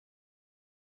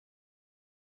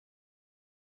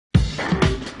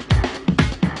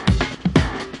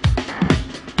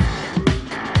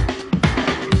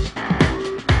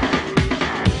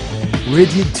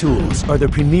Ridgid tools are the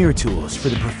premier tools for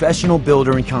the professional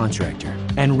builder and contractor,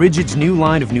 and Ridgid's new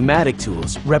line of pneumatic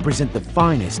tools represent the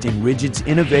finest in Ridgid's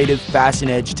innovative Fasten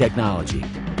Edge technology.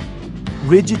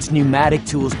 Ridgid's pneumatic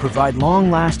tools provide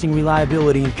long-lasting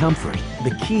reliability and comfort,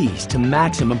 the keys to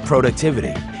maximum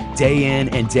productivity, day in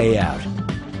and day out.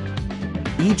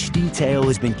 Each detail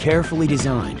has been carefully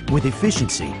designed with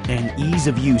efficiency and ease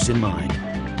of use in mind.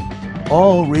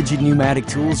 All Ridgid pneumatic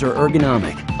tools are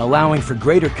ergonomic, allowing for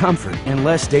greater comfort and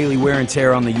less daily wear and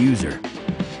tear on the user.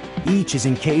 Each is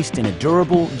encased in a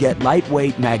durable yet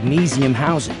lightweight magnesium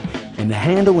housing, and the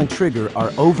handle and trigger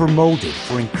are over-molded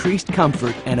for increased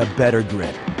comfort and a better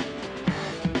grip.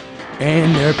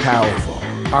 And they're powerful.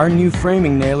 Our new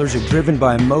framing nailers are driven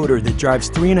by a motor that drives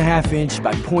 3.5-inch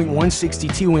by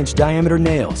 0.162-inch diameter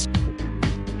nails,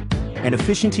 and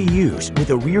efficient to use with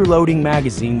a rear-loading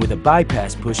magazine with a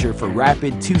bypass pusher for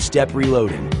rapid two-step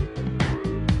reloading.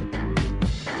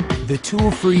 The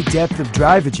tool-free depth of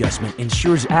drive adjustment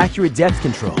ensures accurate depth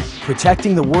control,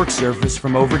 protecting the work surface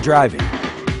from overdriving.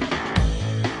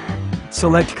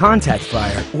 Select contact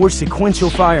fire or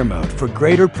sequential fire mode for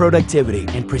greater productivity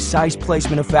and precise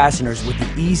placement of fasteners with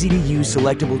the easy-to-use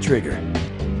selectable trigger.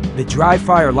 The dry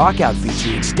fire lockout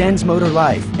feature extends motor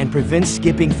life and prevents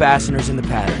skipping fasteners in the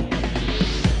pattern.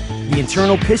 The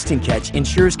internal piston catch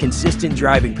ensures consistent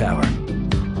driving power.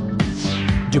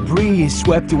 Debris is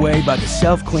swept away by the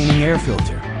self-cleaning air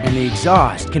filter, and the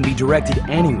exhaust can be directed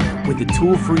anywhere with the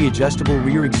tool-free adjustable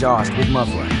rear exhaust with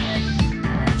muffler.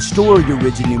 Store your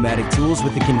Ridgid pneumatic tools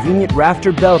with a convenient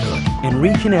rafter belt hook and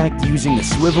reconnect using the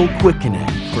swivel quick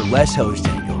connect for less hose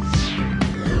tangle.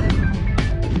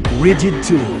 Ridgid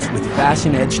tools with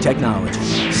Fasten Edge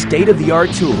technology.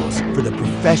 State-of-the-art tools for the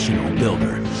professional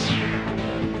builder.